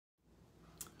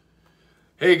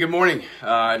Hey, good morning.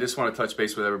 I just want to touch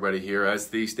base with everybody here. As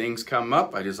these things come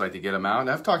up, I just like to get them out. And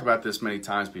I've talked about this many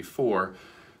times before,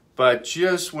 but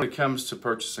just when it comes to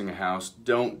purchasing a house,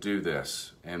 don't do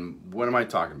this. And what am I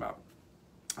talking about?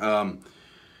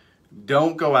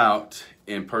 Don't go out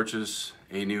and purchase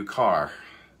a new car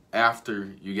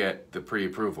after you get the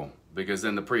pre-approval, because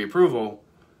then the pre-approval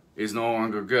is no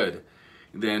longer good.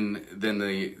 Then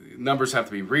the numbers have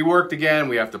to be reworked again.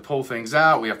 We have to pull things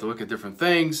out. We have to look at different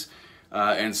things.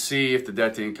 And see if the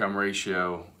debt to income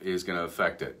ratio is going to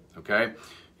affect it. Okay,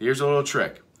 here's a little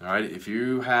trick. All right, if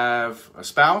you have a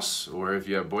spouse or if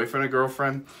you have a boyfriend or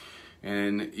girlfriend,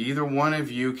 and either one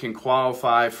of you can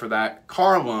qualify for that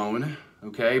car loan,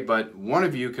 okay, but one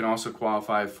of you can also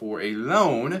qualify for a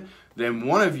loan, then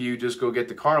one of you just go get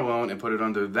the car loan and put it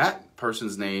under that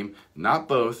person's name, not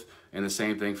both, and the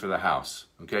same thing for the house.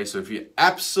 Okay, so if you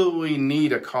absolutely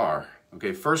need a car,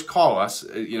 okay, first call us,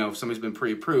 if somebody's been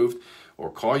pre-approved, or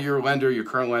call your lender, your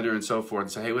current lender, and so forth,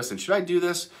 and say, hey, listen, should I do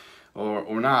this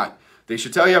or not? They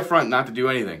should tell you up front not to do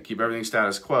anything. Keep everything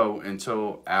status quo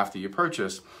until after you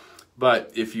purchase.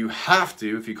 But if you have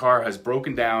to, if your car has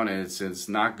broken down and it's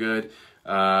not good,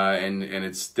 and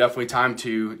it's definitely time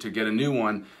to get a new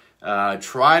one,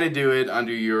 try to do it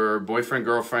under your boyfriend,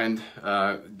 girlfriend,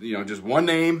 just one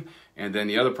name, and then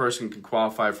the other person can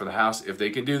qualify for the house if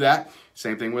they can do that.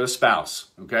 Same thing with a spouse,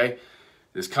 okay?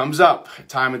 This comes up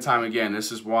time and time again.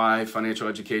 This is why financial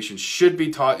education should be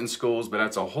taught in schools, but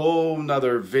that's a whole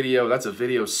nother video. That's a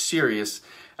video series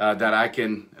that I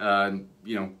can,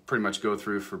 pretty much go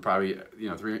through for probably,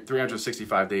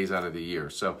 365 days out of the year.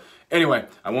 So anyway,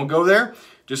 I won't go there.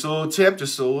 Just a little tip,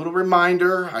 just a little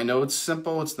reminder. I know it's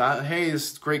simple. It's not, hey,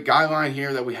 this great guideline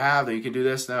here that we have that you can do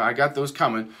this. No, I got those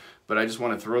coming, but I just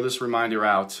want to throw this reminder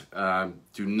out.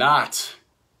 Do not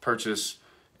purchase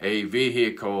a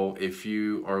vehicle if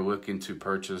you are looking to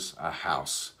purchase a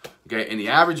house. Okay, and the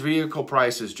average vehicle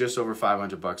price is just over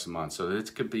 $500 a month. So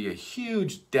it could be a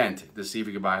huge dent to see if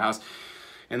you can buy a house.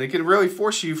 And they can really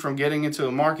force you from getting into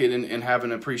the market and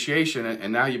having appreciation.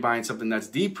 And now you're buying something that's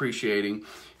depreciating.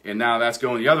 And now that's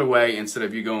going the other way instead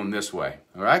of you going this way.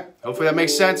 All right, hopefully that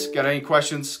makes sense. Got any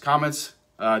questions, comments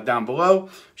down below?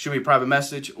 Shoot me a private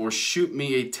message or shoot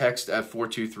me a text at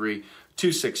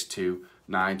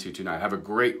 423-262-9229. Have a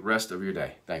great rest of your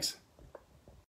day. Thanks.